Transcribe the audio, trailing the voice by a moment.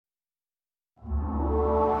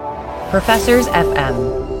Professors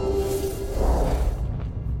FM.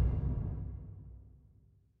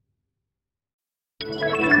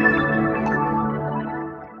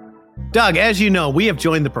 Doug, as you know, we have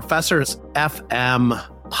joined the Professors FM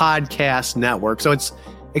podcast network. So it's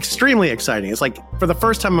extremely exciting. It's like, for the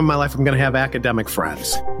first time in my life, I'm going to have academic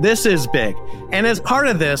friends. This is big. And as part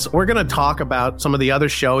of this, we're going to talk about some of the other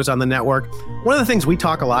shows on the network. One of the things we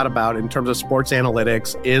talk a lot about in terms of sports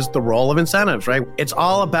analytics is the role of incentives, right? It's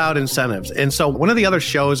all about incentives. And so one of the other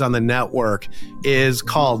shows on the network is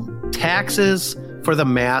called Taxes for the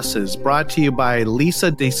Masses, brought to you by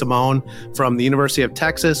Lisa DeSimone from the University of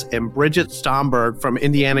Texas and Bridget Stomberg from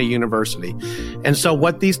Indiana University. And so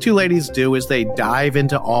what these two ladies do is they dive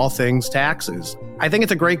into all things taxes. I think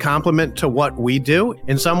it's a great compliment to what we do.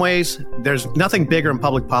 In some ways, there's nothing bigger in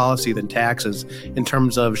public policy than taxes in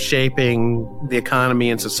terms of shaping the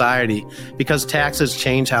economy and society, because taxes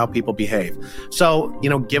change how people behave. So,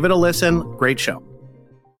 give it a listen. Great show.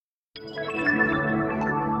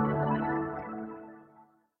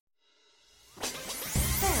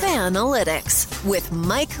 Analytics with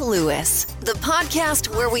Mike Lewis, the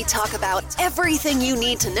podcast where we talk about everything you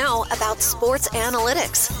need to know about sports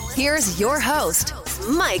analytics. Here's your host,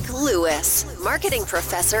 Mike Lewis, marketing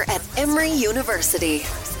professor at Emory University.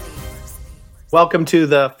 Welcome to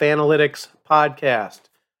the Fanalytics podcast.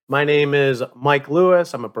 My name is Mike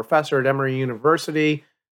Lewis. I'm a professor at Emory University.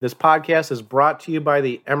 This podcast is brought to you by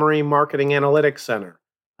the Emory Marketing Analytics Center.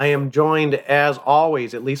 I am joined, as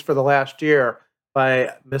always, at least for the last year,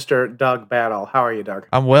 by Mr. Doug Battle. How are you, Doug?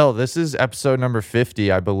 I'm well. This is episode number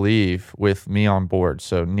 50, I believe, with me on board.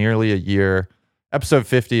 So nearly a year, episode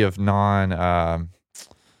 50 of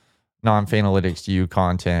non-Fanalytics U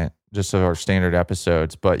content, just our standard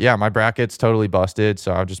episodes. But yeah, my bracket's totally busted.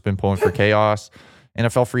 So I've just been pulling for chaos.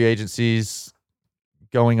 NFL free agencies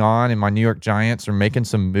going on, and my New York Giants are making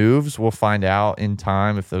some moves. We'll find out in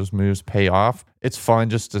time if those moves pay off. It's fun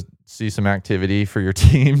just to see some activity for your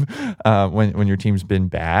team when your team's been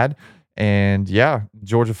bad. And yeah,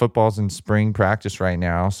 Georgia football's in spring practice right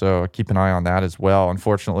now, so keep an eye on that as well.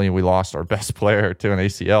 Unfortunately, we lost our best player to an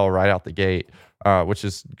ACL right out the gate, which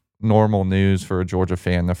is normal news for a Georgia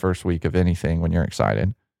fan the first week of anything when you're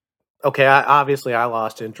excited. Okay, obviously I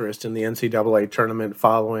lost interest in the NCAA tournament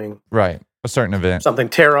following a certain event. Something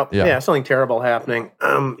terrible. Yeah, something terrible happening.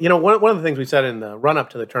 One of the things we said in the run-up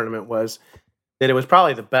to the tournament was that it was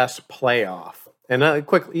probably the best playoff. And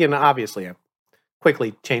obviously I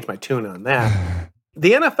quickly changed my tune on that.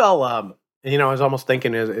 The NFL, I was almost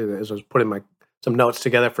thinking as I was putting some notes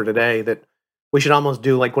together for today that we should almost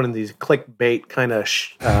do like one of these clickbait kind of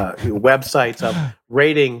websites of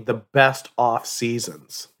rating the best off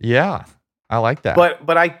seasons. Yeah, I like that.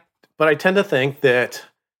 But I tend to think that,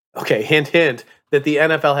 okay, hint, that the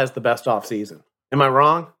NFL has the best off season. Am I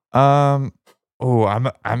wrong? I'm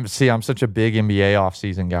such a big NBA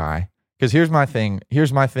offseason guy. Because here's my thing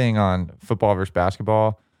on football versus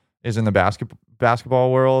basketball is in the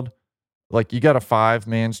basketball world, like you got a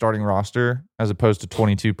 5-man starting roster as opposed to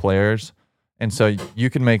 22 players. And so you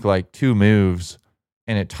can make like 2 moves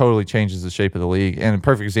and it totally changes the shape of the league. And a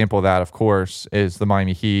perfect example of that, of course, is the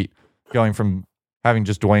Miami Heat going from having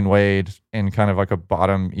just Dwayne Wade and kind of like a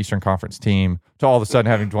bottom Eastern Conference team to all of a sudden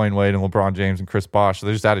having Dwayne Wade and LeBron James and Chris Bosh. So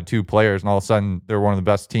they just added 2 players and all of a sudden they're one of the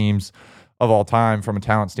best teams of all time from a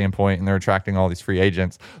talent standpoint, and they're attracting all these free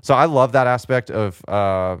agents. So I love that aspect of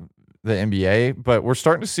the NBA, but we're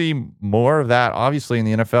starting to see more of that, obviously, in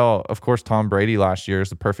the NFL. Of course, Tom Brady last year is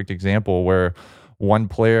the perfect example where one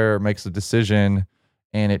player makes a decision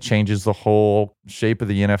and it changes the whole shape of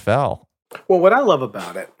the NFL. Well, what I love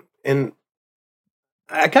about it, and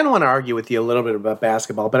I kind of want to argue with you a little bit about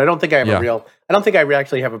basketball, but I don't think I have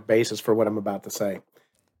actually have a basis for what I'm about to say.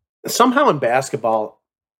 Somehow in basketball,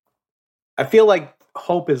 I feel like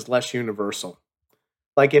hope is less universal.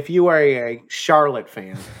 Like if you are a Charlotte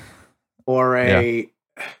fan or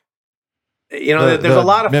there's a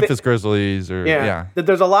lot of Memphis Grizzlies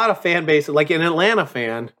there's a lot of fan base, like an Atlanta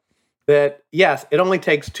fan, that yes, it only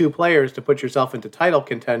takes 2 players to put yourself into title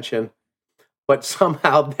contention, but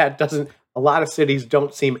somehow that doesn't. A lot of cities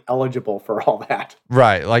don't seem eligible for all that.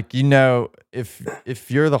 Right. Like, if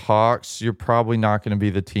you're the Hawks, you're probably not going to be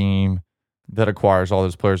the team that acquires all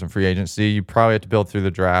those players in free agency. You probably have to build through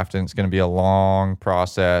the draft, and it's going to be a long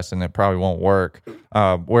process, and it probably won't work.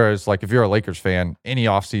 Whereas, like, if you're a Lakers fan, any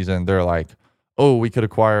offseason, they're like, oh, we could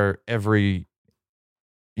acquire every,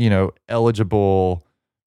 eligible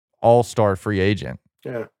all-star free agent.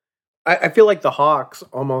 Yeah. I feel like the Hawks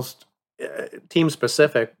almost,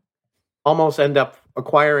 team-specific, almost end up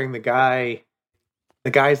acquiring the guys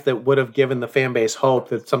that would have given the fan base hope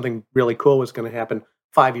that something really cool was going to happen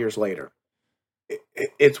 5 years later.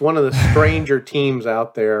 It's one of the stranger teams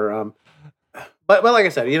out there. But like I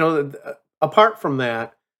said, apart from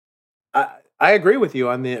that, I agree with you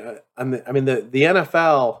on the. I mean, the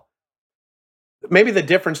NFL. Maybe the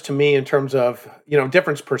difference to me in terms of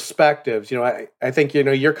different perspectives. I think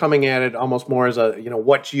you're coming at it almost more as a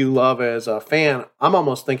what you love as a fan. I'm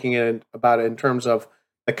almost thinking about it in terms of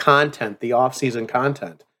the content, the off-season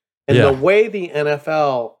content, and the way the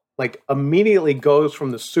NFL like immediately goes from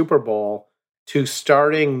the Super Bowl to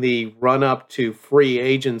starting the run up to free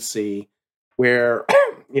agency, where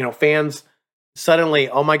fans suddenly,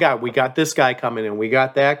 oh my God, we got this guy coming in, we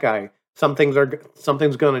got that guy. Something's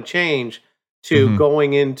going to change. To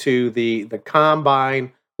going into the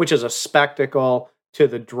combine, which is a spectacle, to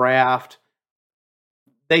the draft.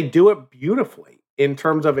 They do it beautifully in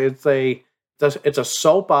terms of it's a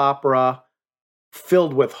soap opera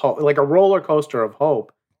filled with hope, like a roller coaster of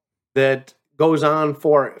hope that goes on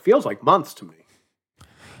for, it feels like months to me.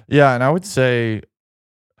 Yeah, and I would say,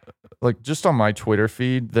 like, just on my Twitter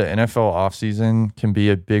feed, the NFL offseason can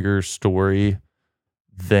be a bigger story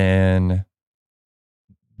than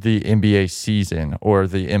the NBA season or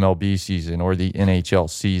the MLB season or the NHL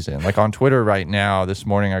season. Like on Twitter right now, this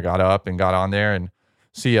morning I got up and got on there and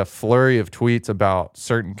see a flurry of tweets about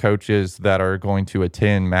certain coaches that are going to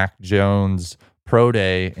attend Mac Jones' pro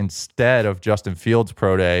day instead of Justin Fields'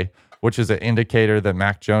 pro day, which is an indicator that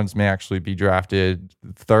Mac Jones may actually be drafted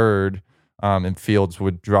third, and Fields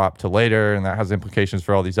would drop to later, and that has implications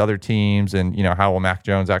for all these other teams, and how will Mac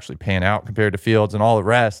Jones actually pan out compared to Fields and all the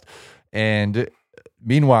rest. And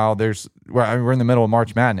meanwhile, we're in the middle of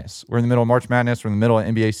March Madness. We're in the middle of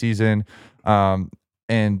NBA season,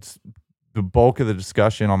 and the bulk of the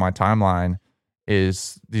discussion on my timeline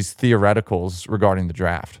is these theoreticals regarding the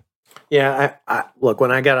draft. Yeah, I look,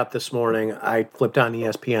 when I got up this morning, I flipped on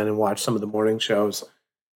ESPN and watched some of the morning shows,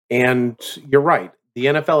 and you're right. The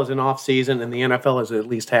NFL is in off season, and the NFL is at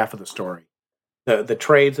least half of the story. The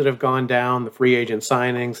trades that have gone down, the free agent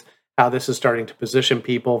signings, how this is starting to position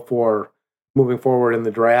people for moving forward in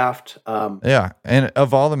the draft. Yeah, and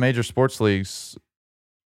of all the major sports leagues,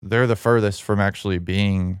 they're the furthest from actually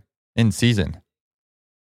being in season.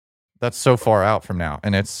 That's so far out from now,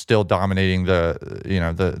 and it's still dominating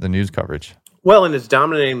the news coverage. Well, and it's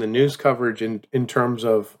dominating the news coverage in terms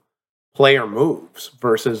of player moves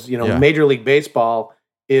versus Major League Baseball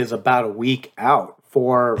is about a week out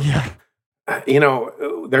for. Yeah.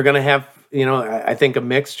 They're going to have. I think a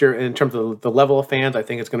mixture in terms of the level of fans. I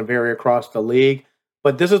think it's going to vary across the league,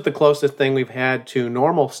 but this is the closest thing we've had to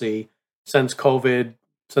normalcy since the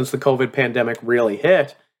COVID pandemic really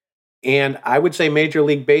hit. And I would say Major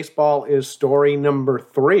League Baseball is story number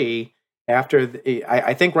 3 after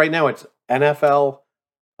I think right now it's NFL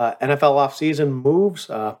offseason moves,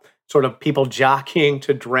 sort of people jockeying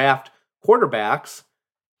to draft quarterbacks.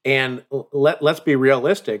 And let's be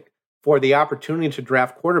realistic. For the opportunity to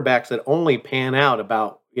draft quarterbacks that only pan out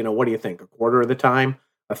about, what do you think, a quarter of the time,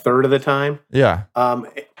 a third of the time? Yeah.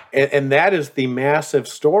 And that is the massive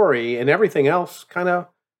story, and everything else kind of.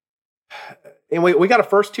 And we got a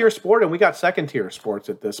first-tier sport and we got second-tier sports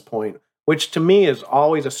at this point, which to me is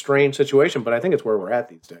always a strange situation, but I think it's where we're at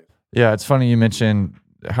these days. Yeah, it's funny you mentioned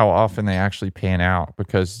how often they actually pan out,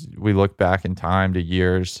 because we look back in time to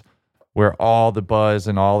years where all the buzz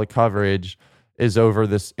and all the coverage is over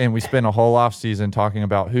this, and we spend a whole off season talking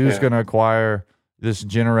about who's going to acquire this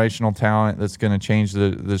generational talent that's going to change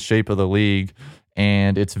the shape of the league,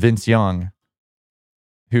 and it's Vince Young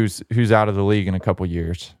who's out of the league in a couple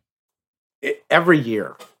years. Every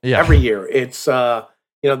year, it's the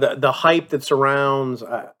hype that surrounds.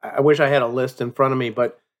 I wish I had a list in front of me,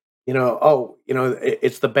 but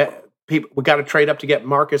it's the best. People, we got to trade up to get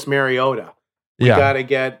Marcus Mariota. We got to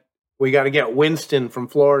get Winston from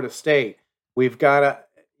Florida State. We've got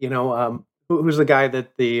to, who's the guy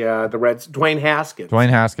that the Reds? Dwayne Haskins,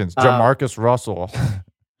 Jamarcus Russell.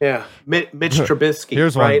 Yeah, Mitch Trubisky.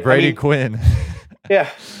 Here's one, Brady Quinn. Yeah.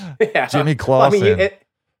 Jimmy Clausen. Well,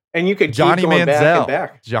 and you could Johnny keep going Manziel. back and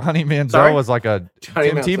back. Johnny Manziel was like a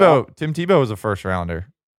Tim Tebow. Tim Tebow was a first rounder.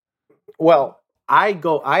 Well, I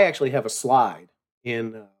actually have a slide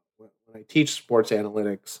in when I teach sports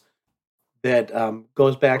analytics that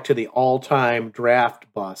goes back to the all-time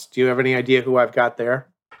draft bust. Do you have any idea who I've got there?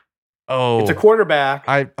 Oh, it's a quarterback.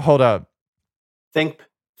 Hold up. Think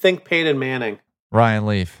Peyton Manning. Ryan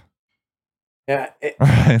Leaf. Yeah.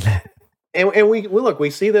 And we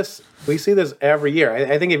see this every year.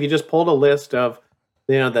 I think if you just pulled a list of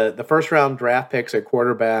the first round draft picks at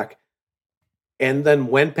quarterback and then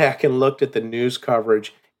went back and looked at the news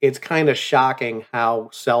coverage, it's kind of shocking how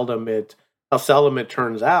seldom it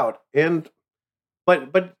turns out. And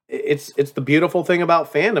but it's the beautiful thing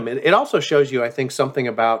about fandom. It also shows you, I think, something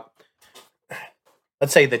about,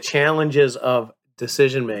 let's say, the challenges of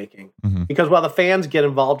decision making. Mm-hmm. Because while the fans get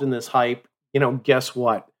involved in this hype, guess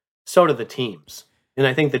what? So do the teams. And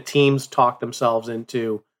I think the teams talk themselves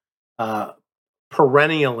into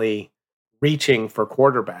perennially reaching for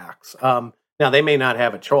quarterbacks. Now, they may not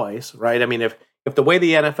have a choice, right? I mean, if the way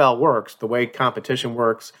the NFL works, the way competition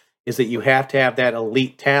works, is that you have to have that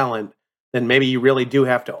elite talent, then maybe you really do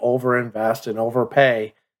have to overinvest and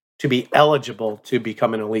overpay to be eligible to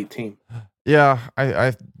become an elite team. Yeah,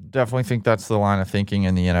 I definitely think that's the line of thinking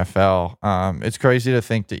in the NFL. It's crazy to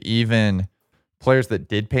think that even players that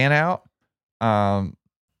did pan out, and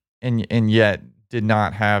yet did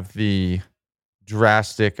not have the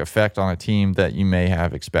drastic effect on a team that you may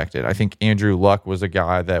have expected. I think Andrew Luck was a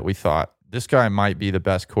guy that we thought, this guy might be the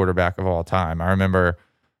best quarterback of all time. I remember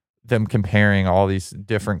them comparing all these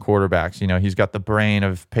different quarterbacks. He's got the brain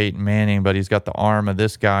of Peyton Manning, but he's got the arm of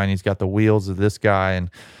this guy, and he's got the wheels of this guy. And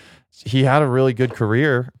he had a really good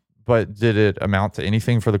career, but did it amount to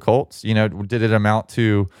anything for the Colts? Did it amount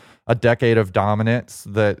to a decade of dominance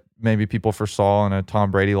that maybe people foresaw in a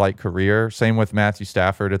Tom Brady-like career? Same with Matthew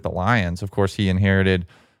Stafford at the Lions. Of course, he inherited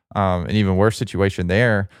an even worse situation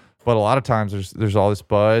there. But a lot of times there's all this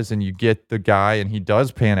buzz, and you get the guy, and he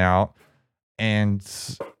does pan out, and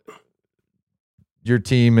your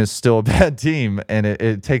team is still a bad team. And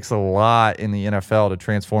it takes a lot in the NFL to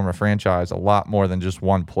transform a franchise, a lot more than just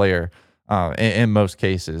one player in most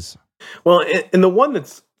cases. Well, and the one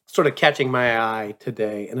that's sort of catching my eye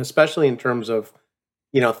today, and especially in terms of,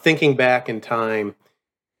 thinking back in time,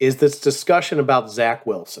 is this discussion about Zach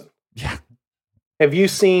Wilson. Yeah. Have you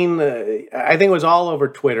seen, I think it was all over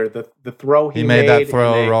Twitter, the throw he made that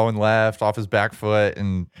throw rolling left off his back foot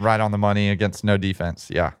and right on the money against no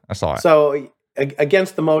defense. Yeah, I saw it. So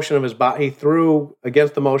against the motion of his body, he threw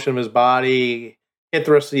against the motion of his body, hit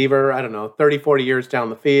the receiver, 30, 40 yards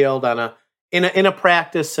down the field in a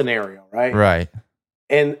practice scenario, right? Right.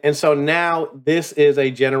 And so now this is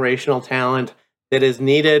a generational talent that is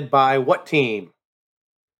needed by what team?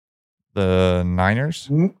 The Niners?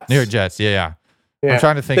 New York Jets, yeah. I'm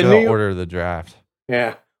trying to think of the order of the draft.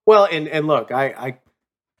 Yeah. Well, and look, I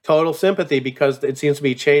total sympathy, because it seems to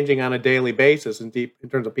be changing on a daily basis in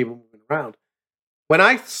terms of people moving around. When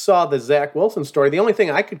I saw the Zach Wilson story, the only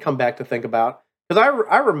thing I could come back to think about, because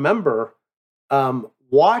I remember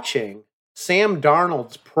watching Sam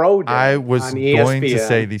Darnold's pro day I was on ESPN. going to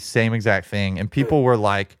say the same exact thing, and people were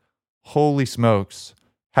like, holy smokes,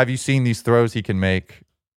 have you seen these throws he can make?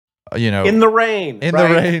 In the rain. The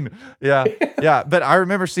rain. Yeah. Yeah. But I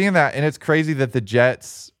remember seeing that, and it's crazy that the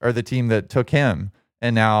Jets are the team that took him,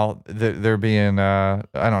 and now they're being, I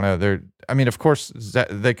don't know. Of course,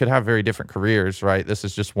 they could have very different careers, right? This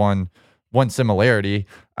is just one similarity.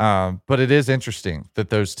 But it is interesting that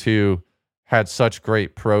those two had such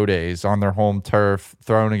great pro days on their home turf,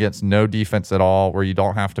 thrown against no defense at all, where you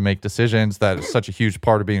don't have to make decisions. That is such a huge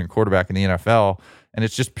part of being a quarterback in the NFL. And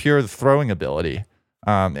it's just pure throwing ability.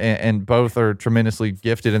 And both are tremendously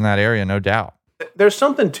gifted in that area, no doubt. There's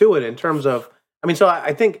something to it in terms of, so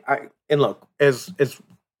I think, and look, as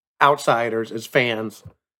outsiders, as fans,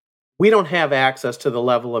 we don't have access to the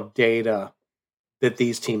level of data that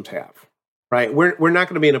these teams have, right? We're not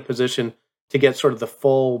going to be in a position to get sort of the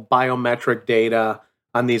full biometric data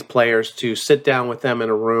on these players, to sit down with them in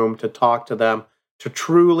a room, to talk to them, to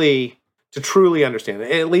truly understand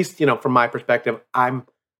it. At least, from my perspective, I'm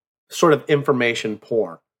sort of information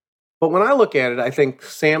poor. But when I look at it, I think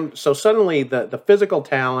so suddenly the physical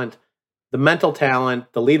talent, the mental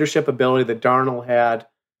talent, the leadership ability that Darnold had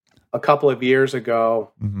a couple of years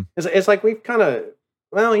ago, it's like we've kind of,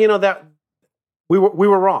 that we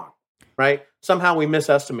were wrong, right? Somehow we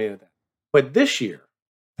misestimated that. But this year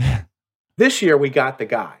we got the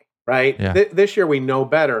guy, right? Yeah. This year we know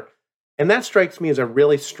better. And that strikes me as a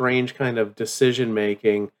really strange kind of decision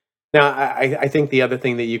making. Now, I think the other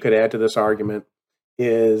thing that you could add to this argument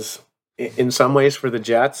is, in some ways for the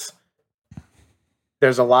Jets,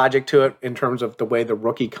 there's a logic to it in terms of the way the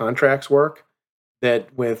rookie contracts work,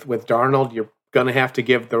 that with Darnold, you're going to have to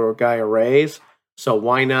give the guy a raise. So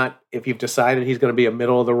why not, if you've decided he's going to be a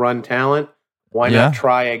middle-of-the-run talent, why not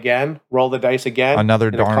try again, roll the dice again, another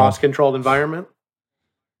in Darnold. A cost-controlled environment?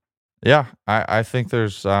 Yeah, I think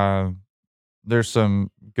there's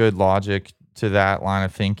some good logic to that line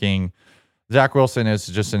of thinking. Zach Wilson is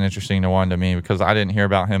just an interesting one to me, because I didn't hear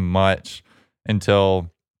about him much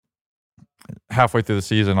until halfway through the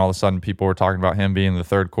season. All of a sudden, people were talking about him being the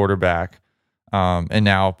third quarterback. And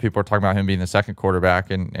now people are talking about him being the second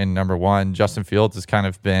quarterback. And number one, Justin Fields has kind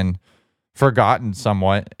of been forgotten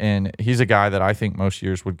somewhat, and he's a guy that I think most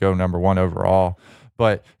years would go number 1 overall.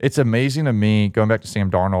 But it's amazing to me, going back to Sam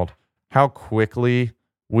Darnold, how quickly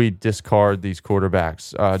we discard these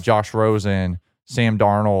quarterbacks. Josh Rosen, Sam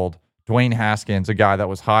Darnold, Dwayne Haskins, a guy that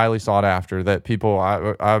was highly sought after, that people,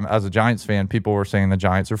 as a Giants fan, people were saying the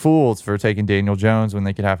Giants are fools for taking Daniel Jones when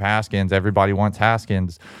they could have Haskins. Everybody wants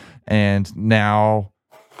Haskins. And now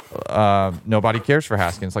nobody cares for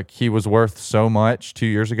Haskins. Like, he was worth so much 2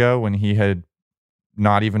 years ago when he had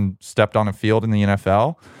not even stepped on a field in the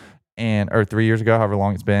NFL, or 3 years ago, however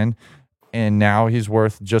long it's been. And now he's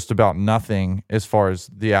worth just about nothing as far as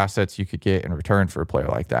the assets you could get in return for a player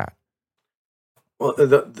like that. Well,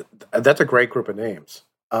 that's a great group of names.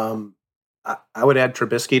 I would add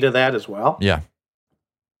Trubisky to that as well. Yeah.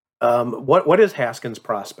 What is Haskins'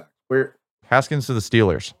 prospect? Haskins to the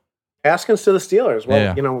Steelers. Haskins to the Steelers.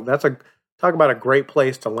 Well, Yeah. That's talk about a great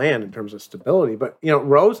place to land in terms of stability. But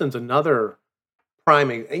Rosen's another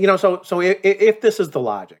priming. So if this is the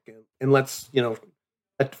logic, and let's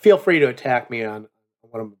feel free to attack me on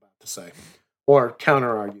what I'm about to say or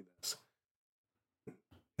counter argue this.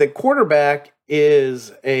 The quarterback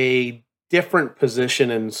is a different position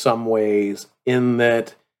in some ways, in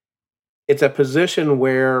that it's a position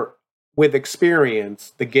where, with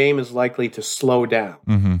experience, the game is likely to slow down,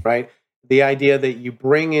 Mm-hmm. right? The idea that you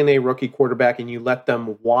bring in a rookie quarterback and you let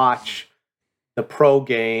them watch the pro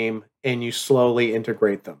game and you slowly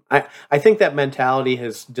integrate them. I think that mentality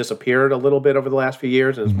has disappeared a little bit over the last few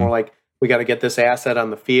years, and it's more like, we got to get this asset on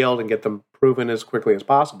the field and get them proven as quickly as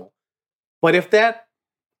possible. But if that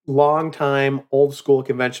long-time, old-school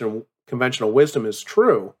conventional wisdom is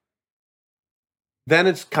true, then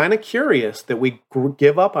it's kind of curious that we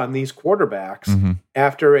give up on these quarterbacks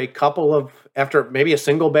after maybe a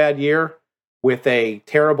single bad year with a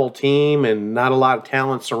terrible team and not a lot of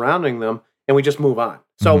talent surrounding them, and we just move on.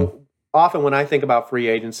 So often when I think about free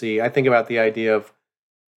agency, I think about the idea of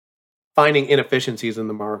finding inefficiencies in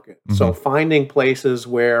the market. So finding places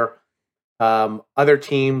where other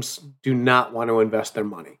teams do not want to invest their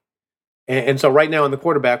money. And so right now in the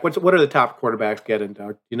quarterback, what are the top quarterbacks getting,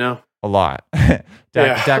 Doug? A lot. Dak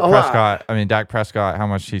Prescott. I mean, Dak Prescott, how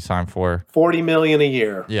much he signed for? $40 million a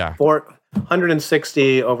year. Yeah.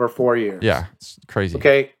 160 over 4 years. Yeah, it's crazy.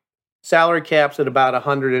 Okay. Salary cap's at about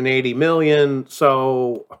 180 million.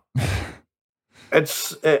 So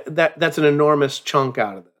it's that's an enormous chunk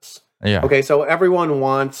out of this. Yeah. Okay. So everyone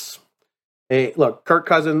wants look, Kirk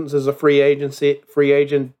Cousins is a free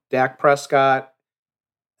agent, Dak Prescott.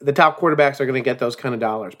 The top quarterbacks are going to get those kind of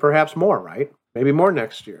dollars, perhaps more, right? Maybe more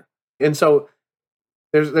next year. And so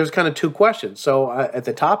there's kind of two questions. So at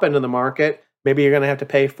the top end of the market, maybe you're going to have to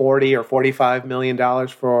pay $40 or $45 million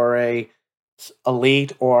for a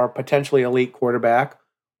elite or potentially elite quarterback,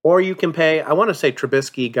 or you can pay. I want to say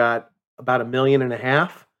Trubisky got about $1.5 million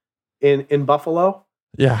in Buffalo.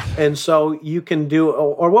 Yeah. And so you can do,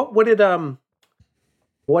 or what did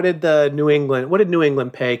New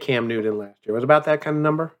England pay Cam Newton last year? Was it about that kind of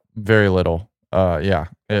number? Very little. Yeah.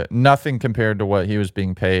 Nothing compared to what he was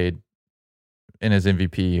being paid in his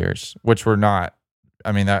MVP years, which were not,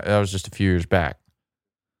 I mean, that was just a few years back.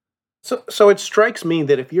 So it strikes me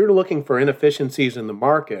that if you're looking for inefficiencies in the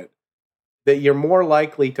market, that you're more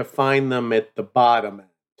likely to find them at the bottom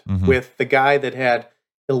end, with the guy that had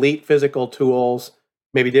elite physical tools,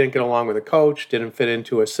 maybe didn't get along with a coach, didn't fit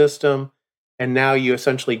into a system, and now you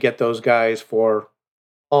essentially get those guys for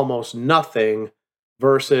almost nothing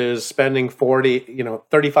versus spending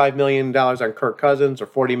 $35 million on Kirk Cousins or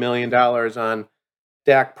 $40 million on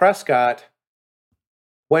Dak Prescott,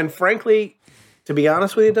 when frankly, to be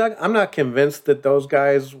honest with you, Doug, I'm not convinced that those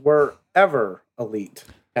guys were ever elite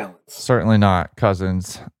talents. Certainly not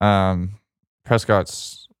Cousins.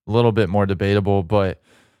 Prescott's a little bit more debatable, but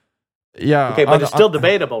yeah. Okay, but it's still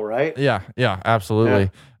debatable, right? Yeah, absolutely.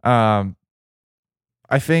 Yeah.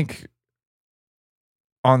 I think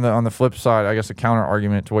on the flip side, I guess a counter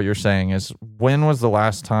argument to what you're saying is, when was the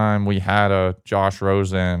last time we had a Josh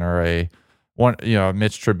Rosen or a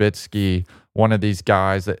Mitch Trubisky, one of these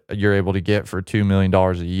guys that you're able to get for $2 million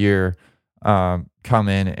a year, come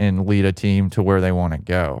in and lead a team to where they want to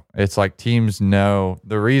go? It's like teams know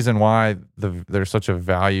the reason why there's such a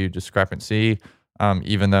value discrepancy,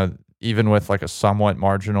 even with like a somewhat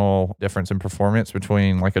marginal difference in performance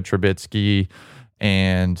between like a Trubisky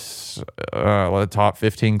and the top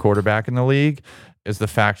 15 quarterback in the league, is the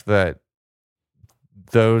fact that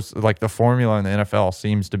those, like, the formula in the NFL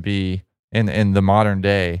seems to be in the modern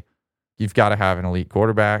day, you've got to have an elite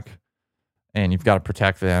quarterback and you've got to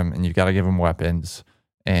protect them and you've got to give them weapons.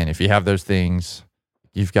 And if you have those things,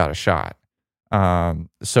 you've got a shot.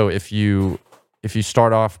 So if you if you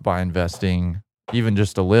start off by investing even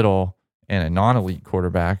just a little in a non-elite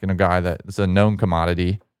quarterback and a guy that's a known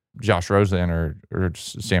commodity, Josh Rosen or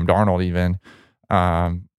Sam Darnold even,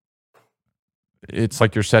 it's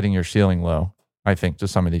like you're setting your ceiling low, I think, to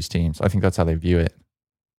some of these teams. I think that's how they view it.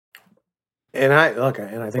 And I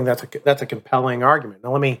think that's a compelling argument.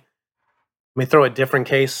 Now let me throw a different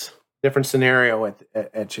case, different scenario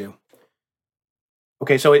at you.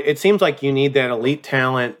 Okay, so it seems like you need that elite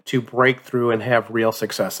talent to break through and have real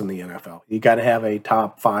success in the NFL. You got to have a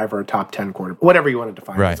top 5 or a top 10 quarterback, whatever you want to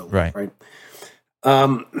define as elite, right?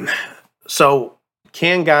 So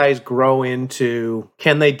can guys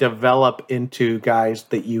can they develop into guys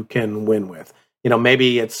that you can win with?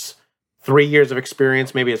 Maybe it's 3 years of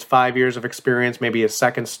experience, maybe it's 5 years of experience, maybe a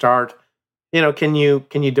second start. Can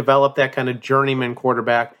you develop that kind of journeyman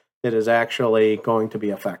quarterback that is actually going to be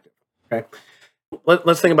effective? Okay.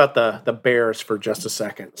 Let's think about the Bears for just a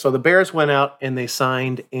second. So the Bears went out and they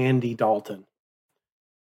signed Andy Dalton.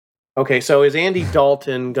 Okay, so is Andy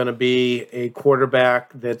Dalton going to be a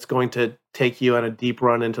quarterback that's going to take you on a deep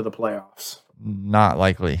run into the playoffs? Not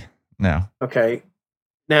likely, no. Okay.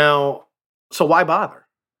 Now, so why bother?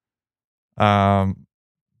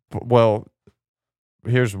 Well,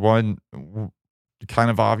 here's one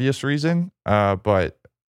kind of obvious reason, but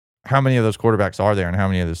how many of those quarterbacks are there and how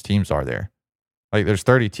many of those teams are there? Like there's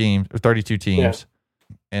 30 teams or 32 teams,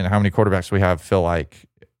 and how many quarterbacks we have feel like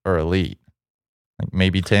are elite? Like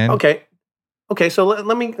maybe 10. Okay. So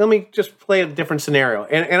let me just play a different scenario,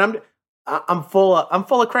 and I'm full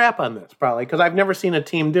of crap on this probably because I've never seen a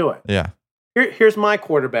team do it. Yeah. Here's my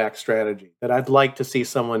quarterback strategy that I'd like to see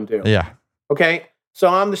someone do. Yeah. Okay. So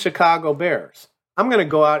I'm the Chicago Bears. I'm going to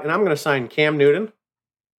go out and I'm going to sign Cam Newton,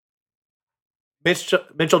 Mitchell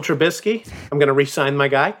Trubisky. I'm going to re-sign my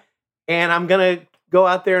guy. And I'm going to go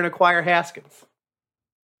out there and acquire Haskins.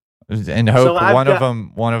 And hope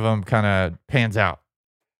one of them kind of pans out.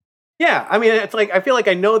 Yeah. I mean, it's like, I feel like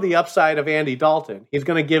I know the upside of Andy Dalton. He's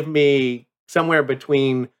going to give me somewhere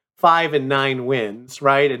between 5 and 9 wins,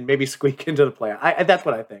 right? And maybe squeak into the playoff. That's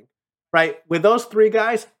what I think, right? With those 3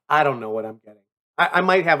 guys, I don't know what I'm getting. I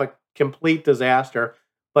might have a complete disaster,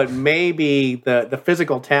 but maybe the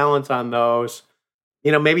physical talents on those,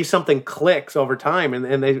 maybe something clicks over time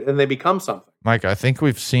and they become something. Mike, I think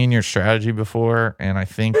we've seen your strategy before, and I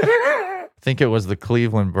think it was the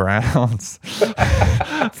Cleveland Browns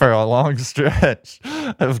for a long stretch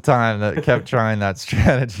of time that kept trying that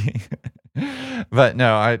strategy. But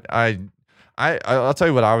no, I'll tell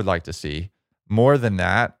you what I would like to see. More than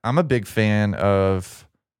that, I'm a big fan of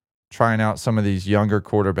trying out some of these younger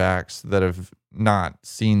quarterbacks that have not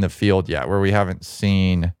seen the field yet, where we haven't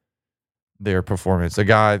seen their performance. A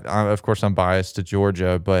guy, of course, I'm biased to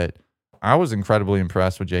Georgia, but I was incredibly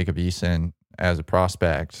impressed with Jacob Eason as a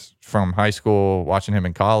prospect from high school, watching him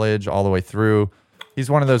in college all the way through. He's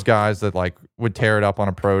one of those guys that like would tear it up on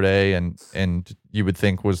a pro day and you would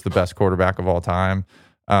think was the best quarterback of all time.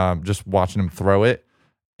 Just watching him throw it.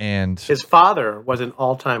 And his father was an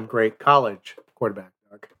all-time great college quarterback.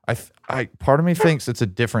 I part of me thinks it's a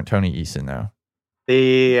different Tony Eason though.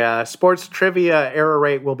 The sports trivia error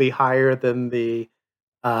rate will be higher than the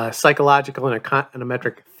psychological and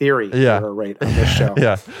econometric theory error rate on this show.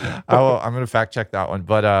 Yeah, I'm going to fact check that one.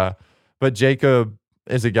 But Jacob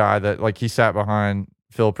is a guy that like he sat behind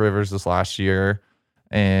Philip Rivers this last year,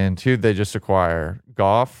 and who'd they just acquire?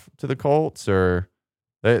 Goff to the Colts, or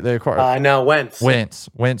they acquired? No, Wentz.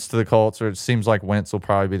 Wentz to the Colts, or it seems like Wentz will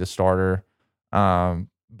probably be the starter.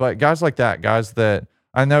 But guys like that, guys that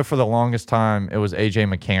I know for the longest time it was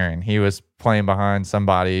AJ McCarron. He was playing behind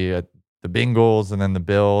somebody at the Bengals and then the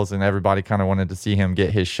Bills, and everybody kind of wanted to see him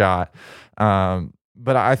get his shot.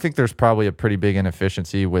 But I think there's probably a pretty big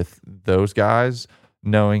inefficiency with those guys,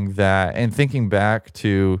 knowing that and thinking back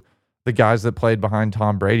to the guys that played behind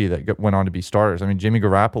Tom Brady that went on to be starters. I mean, Jimmy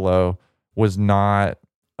Garoppolo was not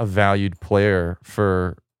a valued player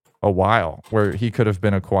for a while, where he could have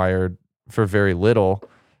been acquired for very little,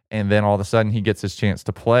 and then all of a sudden he gets his chance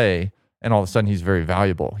to play, and all of a sudden he's very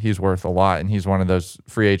valuable. He's worth a lot, and he's one of those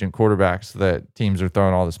free agent quarterbacks that teams are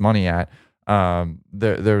throwing all this money at.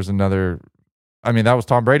 There's another, I mean, that was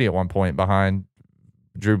Tom Brady at one point behind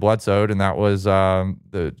Drew Bledsoe, and that was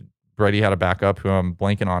Brady had a backup who I'm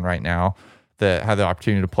blanking on right now that had the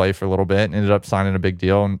opportunity to play for a little bit and ended up signing a big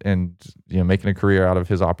deal and making a career out of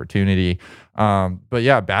his opportunity. But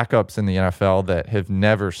yeah, backups in the NFL that have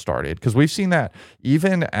never started, because we've seen that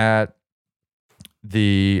even at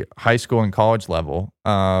the high school and college level.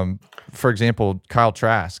 For example, Kyle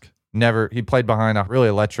Trask, he played behind a really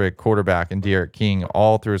electric quarterback in De'Aaron King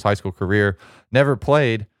all through his high school career, never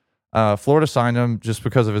played Florida signed him just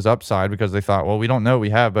because of his upside, because they thought, well, we don't know what we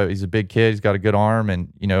have, but he's a big kid. He's got a good arm.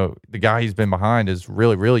 And, the guy he's been behind is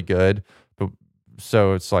really, really good. But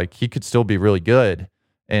so it's like he could still be really good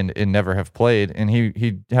and never have played. And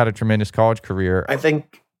he had a tremendous college career. I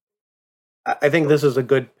think this is a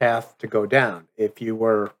good path to go down. If you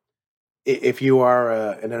are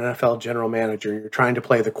an NFL general manager, you're trying to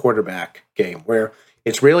play the quarterback game, where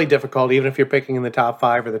it's really difficult, even if you're picking in the top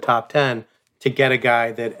 5 or the top 10, to get a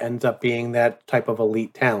guy that ends up being that type of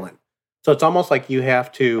elite talent. So it's almost like you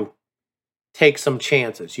have to take some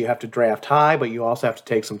chances. You have to draft high, but you also have to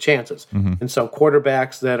take some chances. Mm-hmm. And so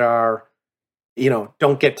quarterbacks that are,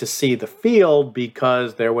 don't get to see the field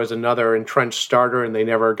because there was another entrenched starter and they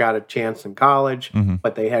never got a chance in college, Mm-hmm.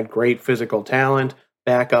 but they had great physical talent,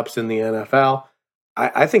 backups in the NFL.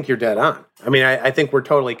 I think you're dead on. I mean, I think we're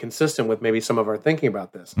totally consistent with maybe some of our thinking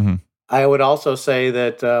about this. Mm-hmm. I would also say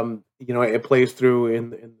that, it plays through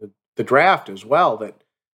in the draft as well, that,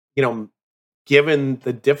 given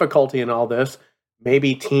the difficulty in all this,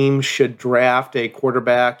 maybe teams should draft a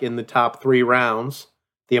quarterback in the top 3 rounds,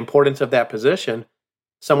 the importance of that position,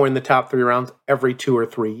 somewhere in the top 3 rounds every 2 or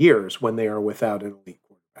 3 years when they are without an elite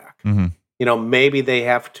quarterback. Mm-hmm. Maybe they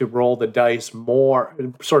have to roll the dice more,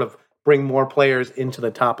 sort of bring more players into the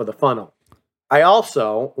top of the funnel. I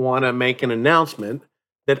also want to make an announcement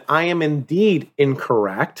that I am indeed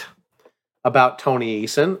incorrect about Tony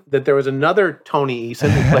Eason, that there was another Tony Eason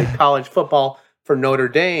who played college football for Notre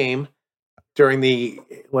Dame during the,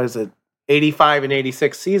 85 and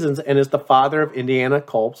 86 seasons, and is the father of Indiana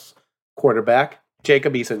Colts quarterback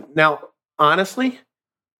Jacob Eason. Now, honestly,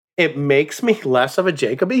 it makes me less of a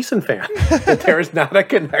Jacob Eason fan that there is not a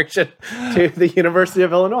connection to the University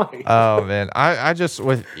of Illinois. Oh man, I just,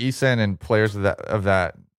 with Eason and players of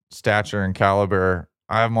that stature and caliber,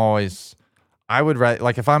 I would rather,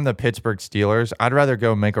 like, if I'm the Pittsburgh Steelers, I'd rather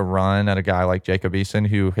go make a run at a guy like Jacob Eason,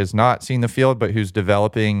 who has not seen the field, but who's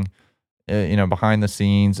developing, behind the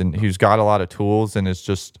scenes, and who's got a lot of tools, and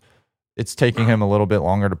it's taking him a little bit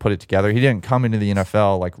longer to put it together. He didn't come into the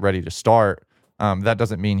NFL like ready to start. That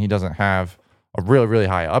doesn't mean he doesn't have a really, really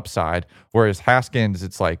high upside. Whereas Haskins,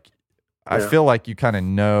 it's like, I feel like you kind of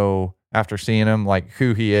know after seeing him, like,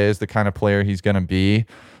 who he is, the kind of player he's going to be.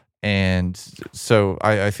 And so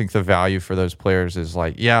I think the value for those players is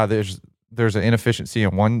like, there's an inefficiency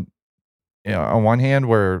on one hand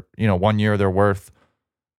where, 1 year they're worth,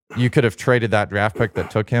 you could have traded that draft pick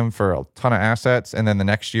that took him for a ton of assets, and then the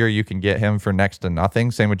next year you can get him for next to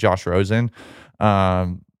nothing. Same with Josh Rosen.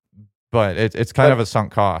 But it's kind of a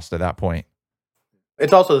sunk cost at that point.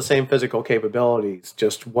 It's also the same physical capabilities,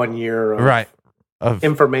 just 1 year of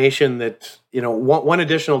information that, one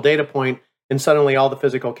additional data point, and suddenly all the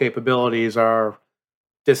physical capabilities are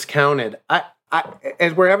discounted.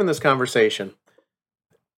 As we're having this conversation,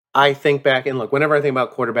 I think back, and look, whenever I think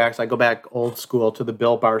about quarterbacks, I go back old school to the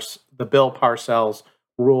Bill Parcells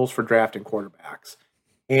rules for drafting quarterbacks.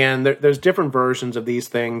 And there's different versions of these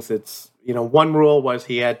things. It's, one rule was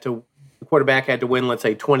the quarterback had to win, let's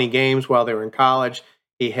say, 20 games while they were in college.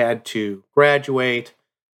 He had to graduate,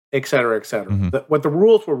 et cetera, et cetera. Mm-hmm. What the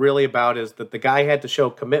rules were really about is that the guy had to show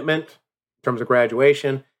commitment in terms of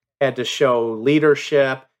graduation, had to show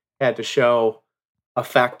leadership, had to show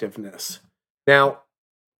effectiveness. Now,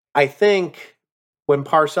 I think when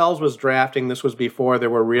Parcells was drafting, this was before there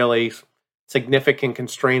were really significant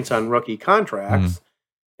constraints on rookie contracts. Mm-hmm.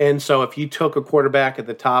 And so if you took a quarterback at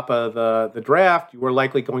the top of the draft, you were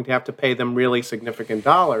likely going to have to pay them really significant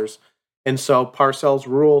dollars. And so Parcells'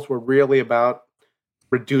 rules were really about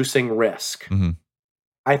reducing risk. Mm-hmm.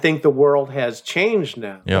 I think the world has changed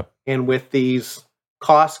now. Yep. And with these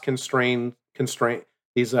cost-constrained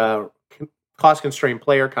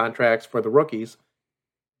player contracts for the rookies,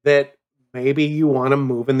 that maybe you want to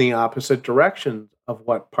move in the opposite direction of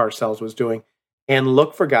what Parcells was doing and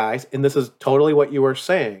look for guys, and this is totally what you were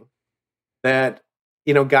saying, that,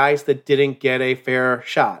 guys that didn't get a fair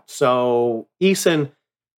shot. So Eason,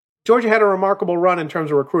 Georgia had a remarkable run in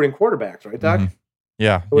terms of recruiting quarterbacks, right, Doug? Mm-hmm.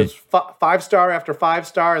 Yeah. It was 5-star after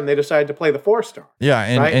 5-star, and they decided to play the 4-star. Yeah,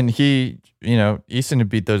 and, right? and he, Eason had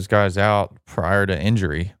beat those guys out prior to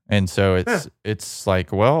injury. And so it's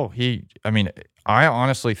like, well, I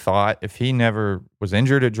honestly thought if he never was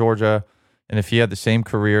injured at Georgia, and if he had the same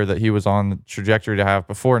career that he was on the trajectory to have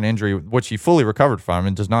before an injury, which he fully recovered from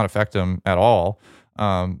and does not affect him at all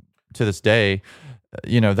to this day,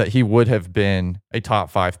 that he would have been a top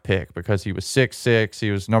 5 pick because he was 6'6".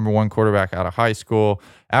 He was number 1 quarterback out of high school.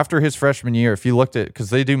 After his freshman year, if you looked at, because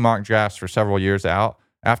they do mock drafts for several years out,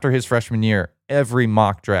 after his freshman year, every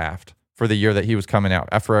mock draft for the year that he was coming out,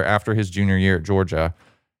 after his junior year at Georgia,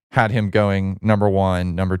 had him going number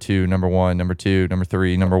 1, number 2, number 1, number 2, number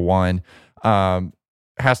 3, number 1.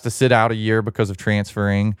 Has to sit out a year because of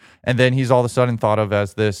transferring, and then he's all of a sudden thought of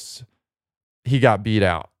as this. He got beat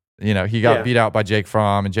out. He got beat out by Jake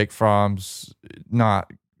Fromm, and Jake Fromm's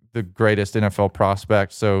not the greatest NFL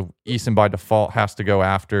prospect. So Eason by default has to go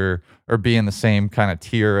after or be in the same kind of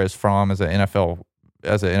tier as Fromm as an NFL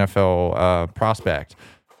prospect.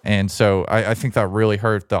 And so I think that really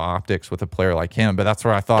hurt the optics with a player like him. But that's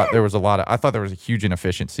where I thought there was a huge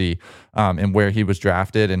inefficiency in where he was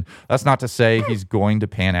drafted. And that's not to say he's going to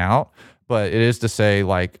pan out, but it is to say,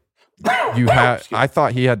 like, I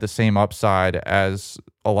thought he had the same upside as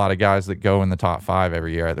a lot of guys that go in the top 5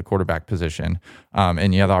 every year at the quarterback position.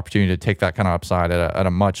 And you have the opportunity to take that kind of upside at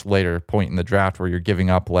a much later point in the draft where you're giving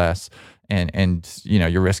up less and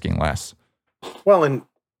you're risking less. Well, and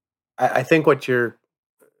I think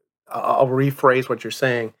I'll rephrase what you're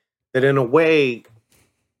saying, that in a way,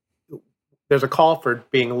 there's a call for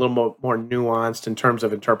being a little more nuanced in terms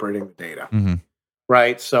of interpreting the data,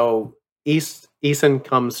 right? So Eason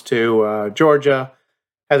comes to Georgia,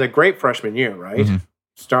 has a great freshman year, right?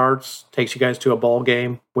 Starts, takes you guys to a bowl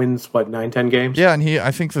game, wins, 9-10 games? Yeah, and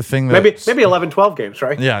I think the thing that... Maybe 11-12 games,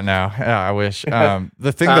 right? Yeah, no, I wish.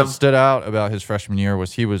 The thing that stood out about his freshman year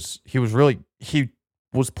was he was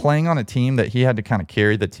playing on a team that he had to kind of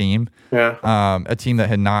carry the team. Yeah. A team that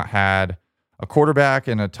had not had a quarterback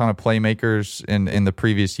and a ton of playmakers in the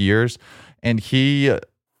previous years. And he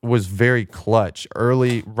was very clutch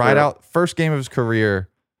early, out. First game of his career,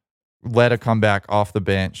 led a comeback off the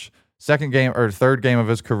bench. Third game of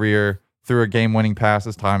his career, threw a game-winning pass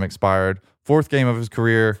as time expired. Fourth game of his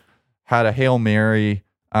career, had a Hail Mary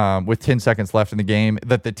with 10 seconds left in the game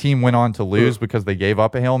that the team went on to lose because they gave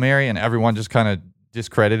up a Hail Mary, and everyone just kind of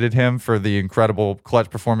discredited him for the incredible clutch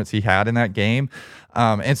performance he had in that game.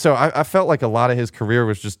 And so I felt like a lot of his career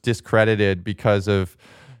was just discredited because of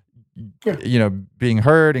being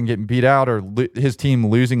hurt and getting beat out, or his team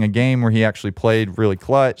losing a game where he actually played really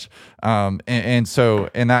clutch. And so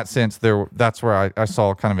in that sense, that's where I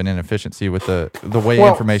saw kind of an inefficiency with the way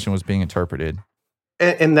information was being interpreted.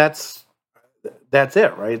 And that's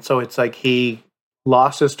it, right? So it's like he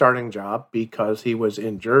lost his starting job because he was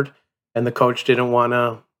injured, and the coach didn't want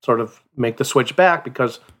to sort of make the switch back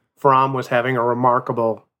because Fromm was having a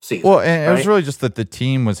remarkable season. Well, and it was really just that the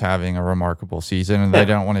team was having a remarkable season, and they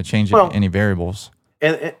don't want to change any variables.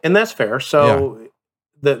 And that's fair. So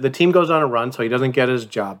the team goes on a run, so he doesn't get his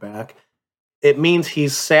job back. It means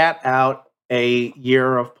he's sat out a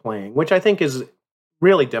year of playing, which I think is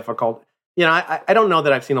really difficult. I don't know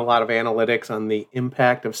that I've seen a lot of analytics on the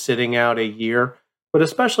impact of sitting out a year, but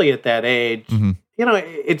especially at that age,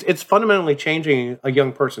 it's fundamentally changing a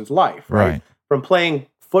young person's life, right? From playing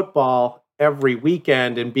football every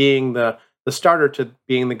weekend and being the starter to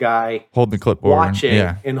being the guy holding the clipboard,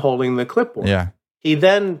 watching and holding the clipboard. Yeah. He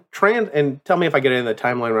then and tell me if I get it in the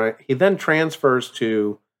timeline right. He then transfers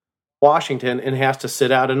to Washington and has to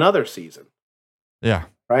sit out another season. Yeah.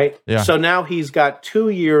 Right? Yeah. So now he's got 2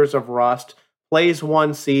 years of rust, plays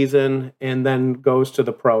one season, and then goes to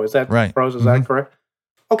the pro. Is that right? Pros? Is that correct?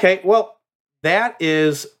 Okay. Well, that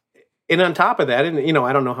is, and on top of that, and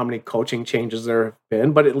I don't know how many coaching changes there have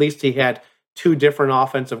been, but at least he had 2 different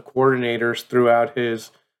offensive coordinators throughout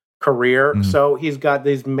his career. So he's got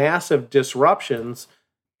these massive disruptions,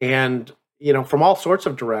 and from all sorts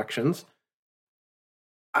of directions.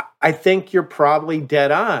 I think you're probably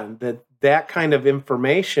dead on that kind of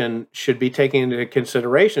information should be taken into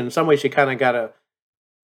consideration. In some ways, you kind of got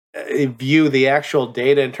to view the actual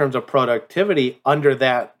data in terms of productivity under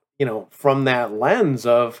that, from that lens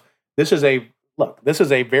of this is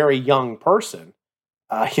a very young person.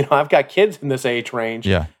 I've got kids in this age range.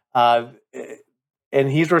 Yeah. And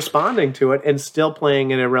he's responding to it and still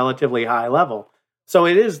playing at a relatively high level. So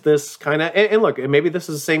it is this kind of, and look, maybe this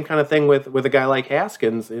is the same kind of thing with a guy like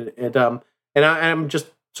Haskins. And I'm just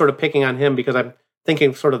sort of picking on him because I'm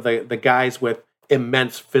thinking sort of the guys with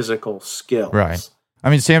immense physical skills. Right. I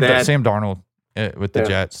mean, Sam Darnold with the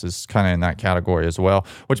Jets is kind of in that category as well,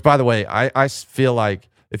 which, by the way, I feel like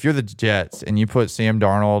if you're the Jets and you put Sam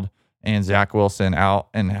Darnold and Zach Wilson out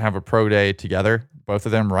and have a pro day together, both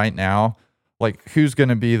of them right now, like, who's going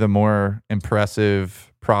to be the more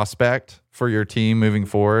impressive prospect for your team moving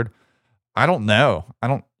forward? I don't know.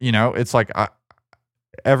 It's like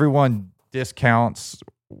everyone discounts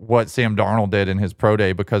what Sam Darnold did in his pro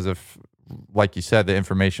day because of, like you said, the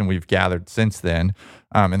information we've gathered since then,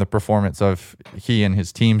 and the performance of he and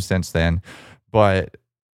his team since then. But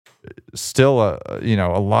still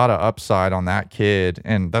a lot of upside on that kid,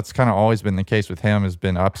 and that's kind of always been the case with him, has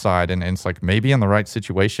been upside, and it's like maybe in the right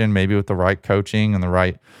situation, maybe with the right coaching and the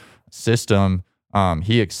right system,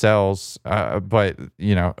 he excels. But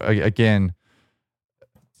again,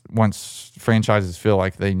 once franchises feel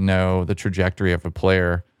like they know the trajectory of a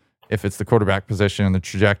player, if it's the quarterback position and the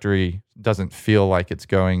trajectory doesn't feel like it's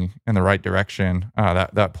going in the right direction,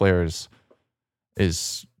 that player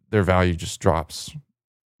is their value just drops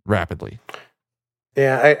rapidly.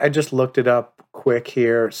 Yeah, I just looked it up quick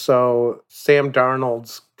here. So Sam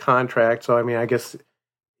Darnold's contract. So I mean, I guess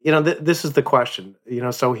this is the question.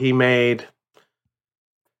 So he made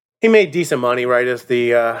decent money, right? As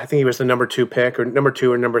the I think he was the number 2 pick, or number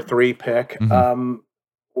 2 or number 3 pick. Mm-hmm.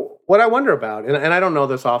 What I wonder about, and I don't know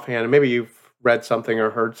this offhand, and maybe you've read something or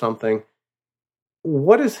heard something.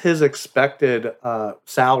 What is his expected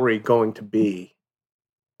salary going to be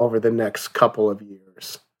over the next couple of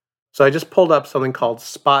years? So I just pulled up something called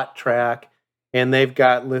Spot Track, and they've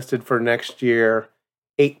got listed for next year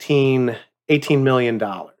 $18 million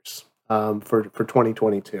for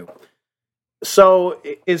 2022. So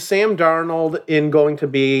is Sam Darnold going to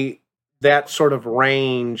be that sort of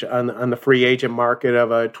range on the free agent market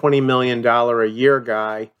of a $20 million a year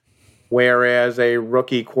guy, whereas a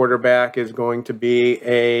rookie quarterback is going to be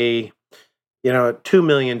a $2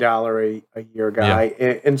 million a year guy?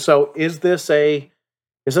 Yeah. And so is this a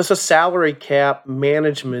salary cap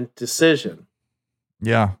management decision?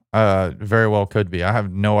 Yeah, very well could be. I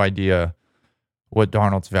have no idea what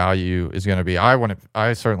Darnold's value is going to be.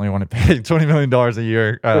 I certainly want to pay $20 million a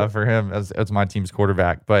year for him as my team's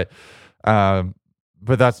quarterback. But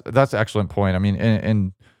that's an excellent point. I mean,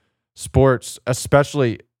 in sports,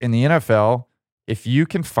 especially in the NFL, if you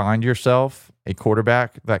can find yourself a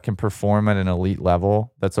quarterback that can perform at an elite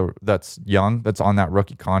level, that's young, that's on that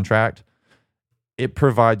rookie contract, it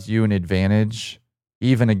provides you an advantage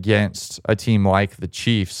even against a team like the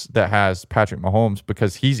Chiefs that has Patrick Mahomes,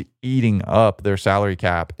 because he's eating up their salary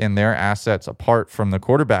cap and their assets apart from the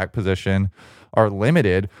quarterback position are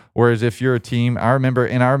limited. Whereas if you're a team, I remember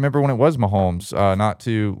when it was Mahomes not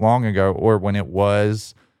too long ago, or when it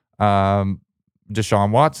was Deshaun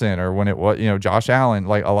Watson, or when it was Josh Allen,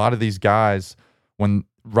 like a lot of these guys, when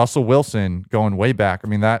Russell Wilson, going way back, I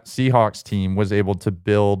mean, that Seahawks team was able to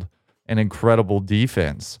build an incredible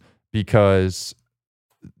defense because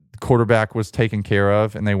quarterback was taken care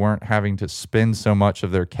of and they weren't having to spend so much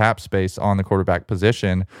of their cap space on the quarterback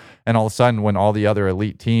position. And all of a sudden, when all the other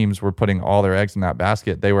elite teams were putting all their eggs in that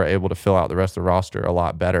basket, they were able to fill out the rest of the roster a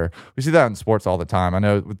lot better. We see that in sports all the time. I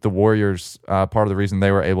know with the Warriors, part of the reason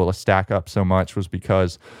they were able to stack up so much was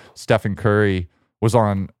because Stephen Curry was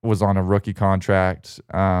on a rookie contract.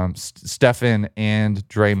 Stephen and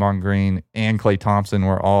Draymond Green and Klay Thompson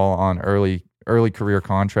were all on early career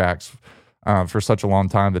contracts for such a long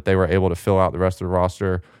time that they were able to fill out the rest of the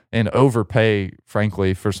roster and overpay,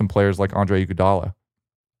 frankly, for some players like Andre Iguodala.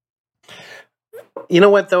 You know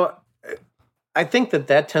what, though? I think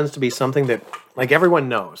that tends to be something that, like, everyone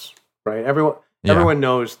knows, right? Everyone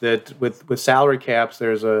knows that with salary caps,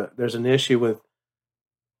 there's an issue with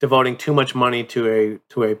devoting too much money to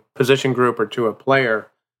a position group or to a player.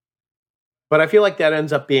 But I feel like that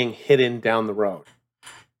ends up being hidden down the road.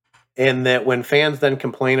 And that when fans then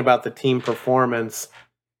complain about the team performance,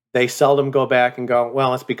 they seldom go back and go,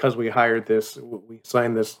 well, it's because we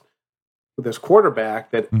signed this quarterback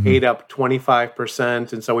that ate up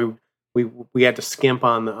 25%, and so we had to skimp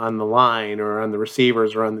on the line or on the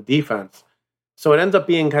receivers or on the defense. So it ends up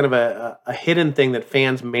being kind of a hidden thing that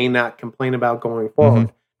fans may not complain about going forward.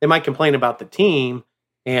 Mm-hmm. They might complain about the team,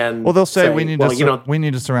 and they'll say we need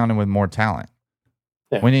to surround him with more talent.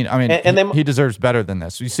 Yeah. He deserves better than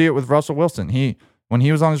this. You see it with Russell Wilson. When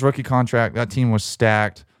he was on his rookie contract, that team was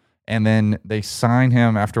stacked, and then they sign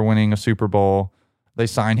him after winning a Super Bowl. They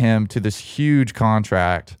sign him to this huge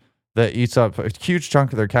contract that eats up a huge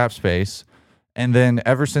chunk of their cap space. And then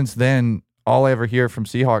ever since then, all I ever hear from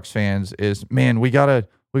Seahawks fans is, man, we gotta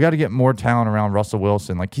get more talent around Russell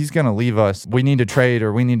Wilson. Like, he's gonna leave us. We need to trade,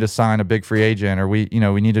 or we need to sign a big free agent, or we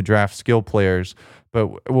need to draft skill players.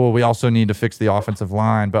 But we also need to fix the offensive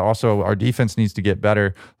line, but also our defense needs to get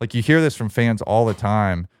better. Like, you hear this from fans all the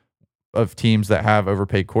time of teams that have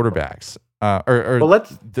overpaid quarterbacks,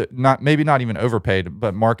 maybe not even overpaid,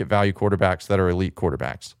 but market value quarterbacks that are elite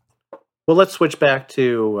quarterbacks. Well, let's switch back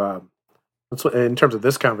to in terms of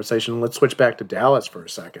this conversation. Let's switch back to Dallas for a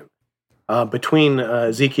second. Between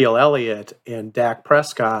Ezekiel Elliott and Dak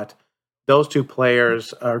Prescott, those two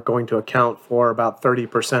players are going to account for about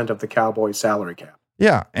 30% of the Cowboys' salary cap.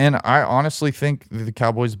 Yeah, and I honestly think the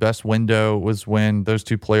Cowboys' best window was when those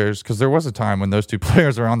two players, because there was a time when those two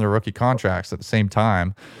players were on their rookie contracts at the same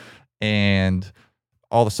time, and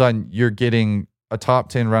all of a sudden you're getting a top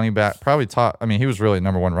 10 running back, probably top. I mean, he was really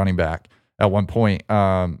number one running back at one point,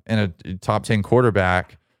 and a top 10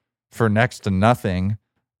 quarterback for next to nothing.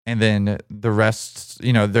 And then the rest,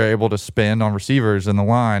 they're able to spend on receivers and the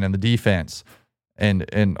line and the defense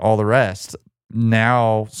and all the rest.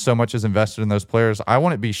 Now so much is invested in those players. I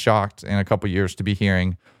wouldn't be shocked in a couple of years to be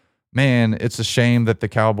hearing, man, it's a shame that the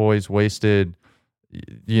Cowboys wasted,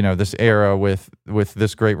 this era with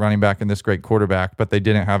this great running back and this great quarterback, but they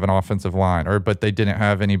didn't have an offensive line, but they didn't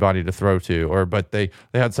have anybody to throw to, but they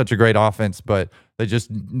had such a great offense, but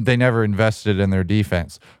they never invested in their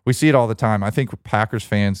defense. We see it all the time. I think Packers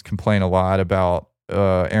fans complain a lot about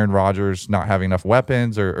Aaron Rodgers not having enough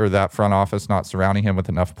weapons or that front office not surrounding him with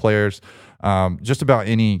enough players. Just about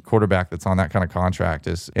any quarterback that's on that kind of contract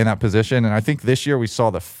is in that position. And I think this year we saw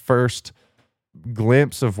the first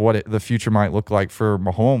glimpse of what the future might look like for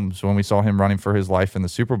Mahomes when we saw him running for his life in the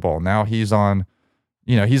Super Bowl. Now he's on,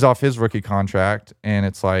 he's off his rookie contract, and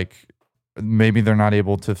it's like maybe they're not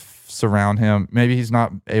able to surround him. Maybe he's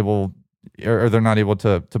not able, or they're not able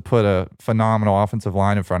to put a phenomenal offensive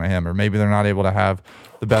line in front of him, or maybe they're not able to have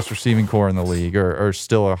the best receiving core in the league, or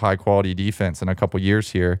still a high quality defense in a couple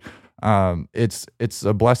years here. It's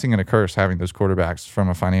a blessing and a curse having those quarterbacks from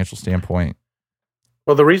a financial standpoint.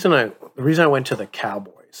 Well, the reason I went to the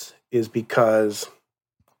Cowboys is because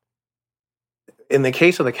in the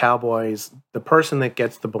case of the Cowboys, the person that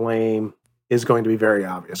gets the blame is going to be very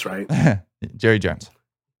obvious, right? Jerry Jones.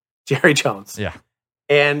 Yeah.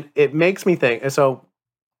 And it makes me think, so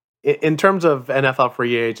in terms of NFL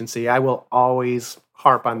free agency, I will always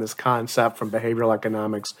harp on this concept from behavioral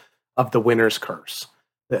economics of the winner's curse.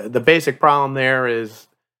 The basic problem there is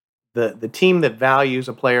the team that values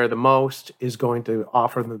a player the most is going to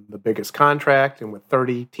offer them the biggest contract, and with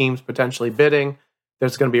 30 teams potentially bidding,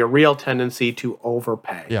 there's going to be a real tendency to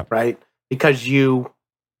overpay, right? Because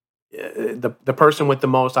the person with the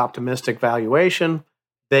most optimistic valuation,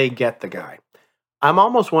 they get the guy. I'm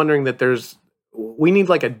almost wondering that we need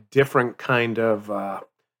like a different kind of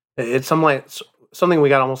it's something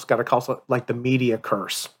we almost got to call like the media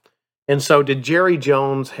curse. And so did Jerry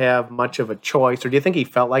Jones have much of a choice, or do you think he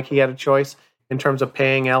felt like he had a choice in terms of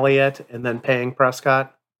paying Elliott and then paying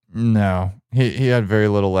Prescott? No, he had very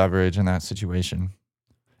little leverage in that situation.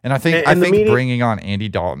 And I think bringing on Andy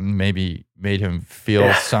Dalton maybe made him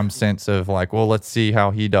feel some sense of like, well, let's see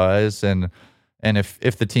how he does. And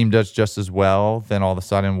if the team does just as well, then all of a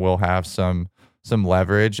sudden we'll have some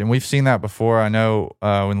leverage. And we've seen that before. I know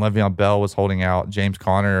when Le'Veon Bell was holding out, James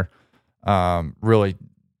Conner really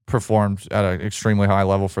performed at an extremely high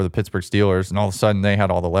level for the Pittsburgh Steelers, and all of a sudden they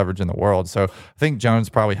had all the leverage in the world. So I think Jones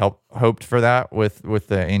probably hoped for that with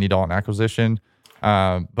the Andy Dalton acquisition.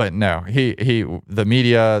 But no, the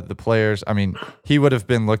media, the players, I mean, he would have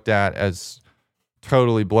been looked at as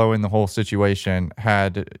totally blowing the whole situation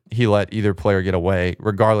had he let either player get away,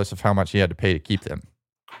 regardless of how much he had to pay to keep them.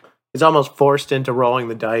 He's almost forced into rolling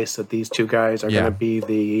the dice that these two guys are going to be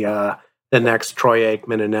the next Troy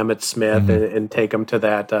Aikman and Emmitt Smith, and take them to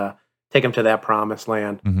that promised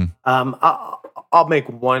land. I'll make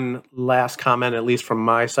one last comment, at least from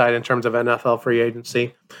my side, in terms of NFL free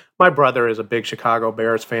agency. My brother is a big Chicago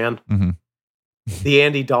Bears fan. The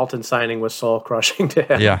Andy Dalton signing was soul crushing to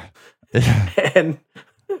him. Yeah. And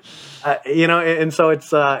and so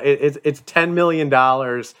it's $10 million,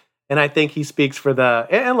 and I think he speaks for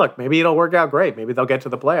and look, maybe it'll work out great. Maybe they'll get to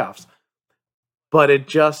the playoffs. But it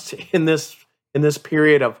just in this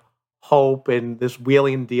period of hope and this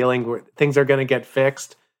wheeling and dealing where things are going to get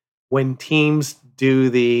fixed, when teams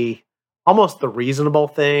do almost the reasonable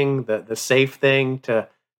thing, the safe thing to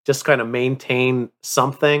just kind of maintain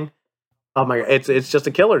something. Oh my God, it's just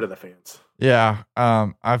a killer to the fans. Yeah,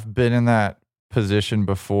 I've been in that position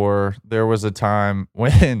before. There was a time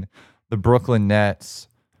when the Brooklyn Nets,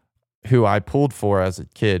 who I pulled for as a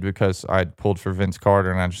kid because I'd pulled for Vince Carter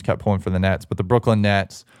and I just kept pulling for the Nets. But the Brooklyn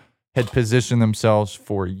Nets had positioned themselves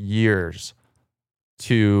for years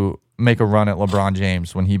to make a run at LeBron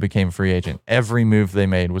James when he became a free agent. Every move they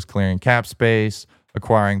made was clearing cap space,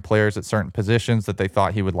 acquiring players at certain positions that they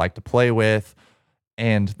thought he would like to play with.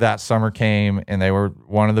 And that summer came, and they were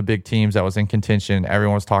one of the big teams that was in contention.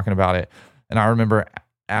 Everyone was talking about it. And I remember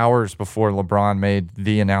hours before LeBron made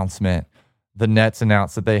the announcement, the Nets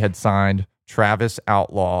announced that they had signed Travis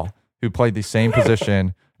Outlaw, who played the same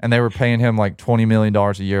position, and they were paying him like $20 million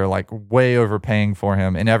a year, like way overpaying for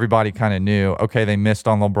him. And everybody kind of knew, okay, they missed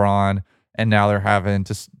on LeBron, and now they're having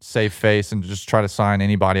to save face and just try to sign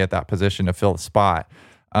anybody at that position to fill the spot.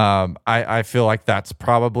 I feel like that's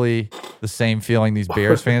probably the same feeling these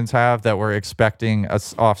Bears fans have, that we're expecting a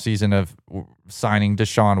offseason of signing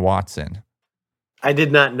Deshaun Watson. I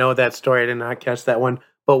did not know that story. I did not catch that one.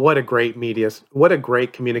 But what a great what a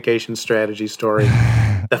great communication strategy story.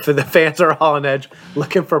 The fans are all on edge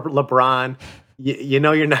looking for LeBron. You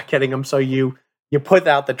know you're not getting him, so you put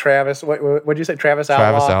out the Travis. What did you say, Travis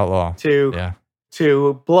Outlaw?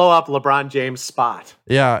 To blow up LeBron James' spot.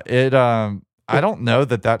 Yeah, I don't know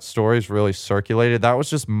that story's really circulated. That was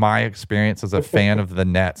just my experience as a fan of the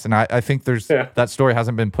Nets, and I think that story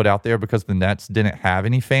hasn't been put out there because the Nets didn't have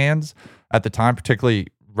any fans at the time, particularly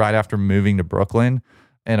right after moving to Brooklyn.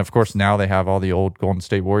 And of course, now they have all the old Golden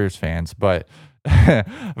State Warriors fans, but it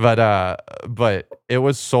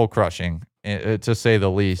was soul crushing, to say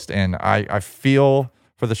the least. And I feel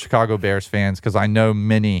for the Chicago Bears fans, because I know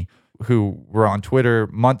many who were on Twitter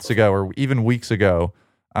months ago or even weeks ago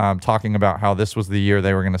talking about how this was the year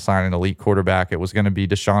they were going to sign an elite quarterback. It was going to be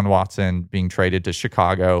Deshaun Watson being traded to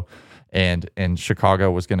Chicago, and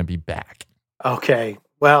Chicago was going to be back. Okay.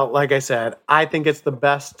 Well, like I said, I think it's the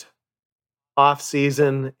best off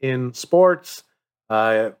season in sports.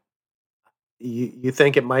 You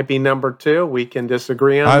think it might be number 2? We can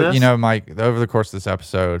disagree on this. You know, Mike, over the course of this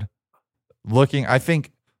episode, I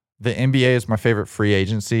think the NBA is my favorite free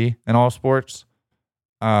agency in all sports.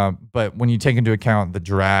 But when you take into account the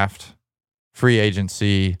draft, free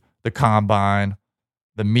agency, the combine,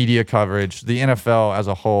 the media coverage, the NFL as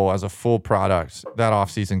a whole, as a full product, that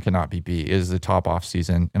offseason cannot be beat. It is the top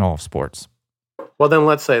offseason in all of sports. Well, then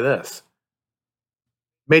let's say this.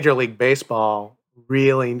 Major League Baseball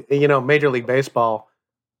Major League Baseball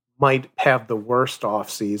might have the worst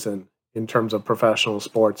offseason in terms of professional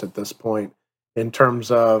sports at this point, in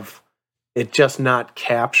terms of it just not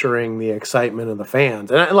capturing the excitement of the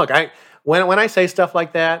fans. And look, when I say stuff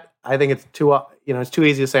like that, I think it's too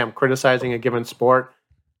easy to say I'm criticizing a given sport.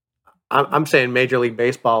 I'm saying Major League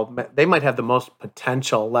Baseball, they might have the most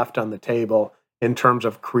potential left on the table in terms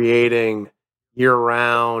of creating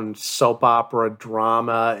year-round soap opera,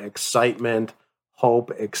 drama, excitement,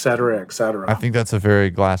 hope, et cetera, et cetera. I think that's a very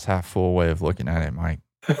glass half full way of looking at it, Mike.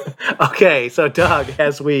 Okay, so Doug,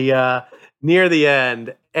 as we near the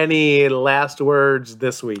end, any last words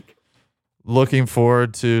this week? Looking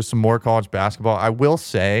forward to some more college basketball. I will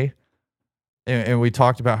say, and we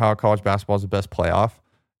talked about how college basketball is the best playoff.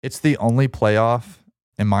 It's the only playoff,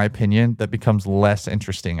 in my opinion, that becomes less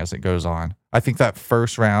interesting as it goes on. I think that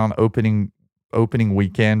first round opening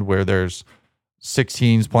weekend where there's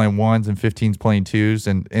 16s playing ones and 15s playing twos,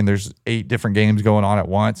 and there's 8 different games going on at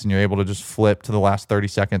once, and you're able to just flip to the last 30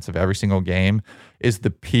 seconds of every single game, is the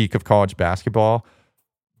peak of college basketball.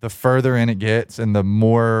 The further in it gets and the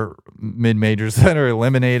more mid-majors that are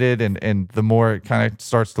eliminated, and the more it kind of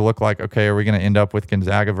starts to look like, okay, are we going to end up with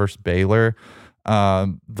Gonzaga versus Baylor?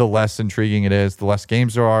 The less intriguing it is, the less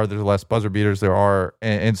games there are, the less buzzer beaters there are.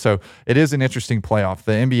 And so it is an interesting playoff.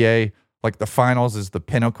 The NBA, like the finals, is the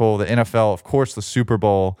pinnacle. The NFL, of course, the Super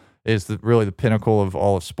Bowl is really the pinnacle of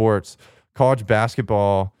all of sports. College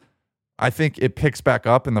basketball, I think it picks back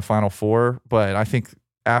up in the Final Four, but I think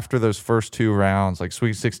after those first 2 rounds, like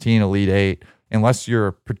Sweet 16, Elite 8, unless you're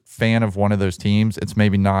a fan of one of those teams, it's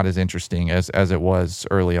maybe not as interesting as it was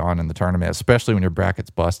early on in the tournament, especially when your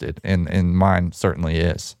bracket's busted, and mine certainly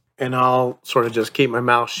is. And I'll sort of just keep my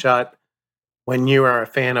mouth shut. When you are a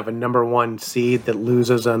fan of a number 1 seed that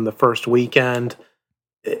loses on the first weekend,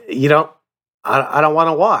 I don't want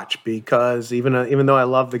to watch, because even though I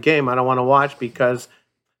love the game, I don't want to watch because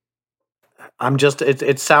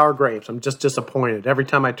it's sour grapes. I'm just disappointed. Every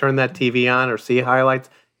time I turn that TV on or see highlights,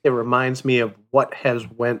 it reminds me of what has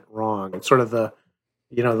went wrong. It's sort of the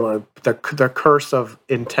curse of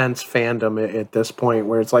intense fandom at this point,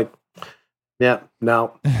 where it's like, yeah,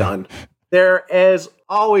 no, done. There is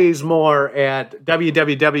always more at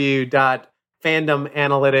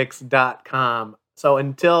www.fandomanalytics.com. So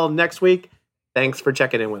until next week, thanks for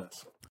checking in with us.